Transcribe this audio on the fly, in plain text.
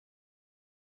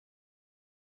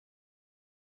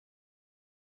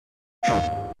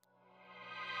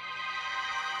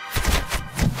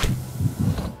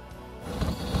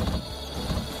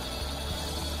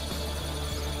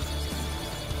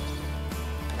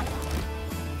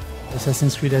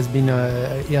Assassin's Creed has been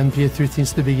here on PS3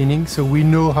 since the beginning, so we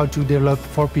know how to develop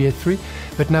for PS3,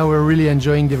 but now we're really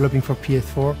enjoying developing for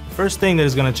PS4. First thing that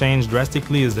is going to change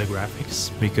drastically is the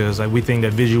graphics, because we think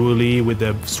that visually, with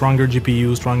the stronger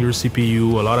GPU, stronger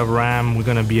CPU, a lot of RAM, we're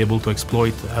going to be able to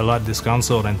exploit a lot this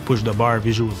console and push the bar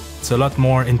visually. It's a lot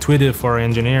more intuitive for our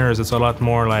engineers. It's a lot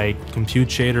more like compute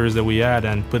shaders that we add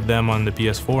and put them on the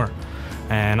PS4.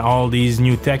 And all these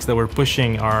new techs that we're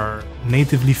pushing are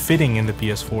natively fitting in the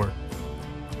PS4.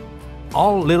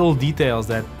 All little details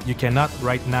that you cannot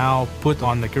right now put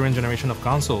on the current generation of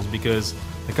consoles, because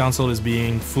the console is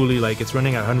being fully, it's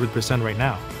running at 100% right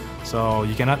now. So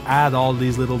you cannot add all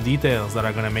these little details that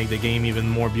are going to make the game even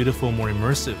more beautiful, more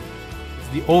immersive. It's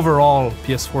the overall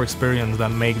PS4 experience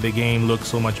that make the game look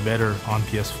so much better on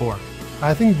PS4.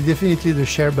 I think definitely the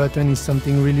share button is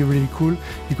something really, really cool,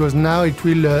 because now it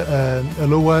will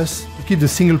allow us to keep the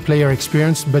single player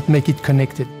experience but make it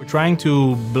connected. We're trying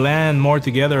to blend more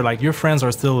together, your friends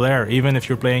are still there even if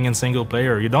you're playing in single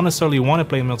player. You don't necessarily want to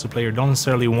play multiplayer, you don't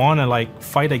necessarily want to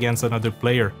fight against another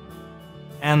player.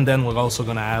 And then we're also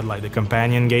going to add the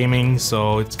companion gaming,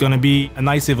 so it's going to be a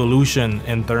nice evolution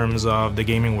in terms of the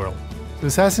gaming world.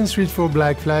 Assassin's Creed 4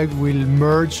 Black Flag will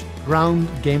merge ground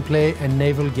gameplay and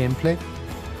naval gameplay.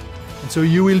 And so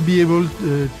you will be able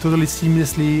totally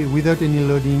seamlessly, without any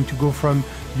loading, to go from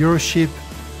your ship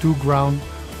to ground,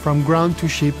 from ground to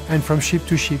ship, and from ship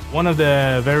to ship. One of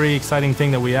the very exciting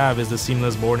things that we have is the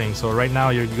seamless boarding. So right now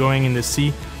you're going in the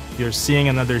sea, you're seeing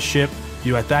another ship,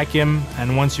 you attack him,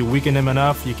 and once you weaken him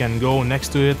enough, you can go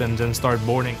next to it and then start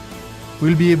boarding.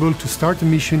 We'll be able to start a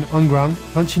mission on ground,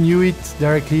 continue it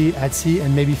directly at sea,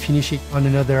 and maybe finish it on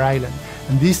another island.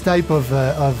 And this type of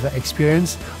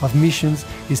experience, of missions,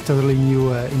 is totally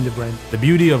new in the brand. The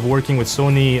beauty of working with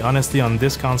Sony, honestly, on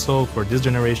this console for this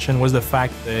generation was the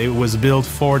fact that it was built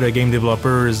for the game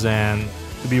developers, and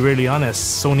to be really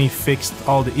honest, Sony fixed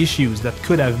all the issues that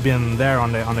could have been there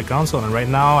on the console. And right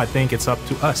now, I think it's up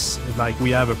to us.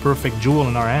 We have a perfect jewel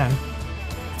in our hand.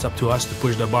 It's up to us to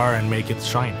push the bar and make it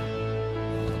shine.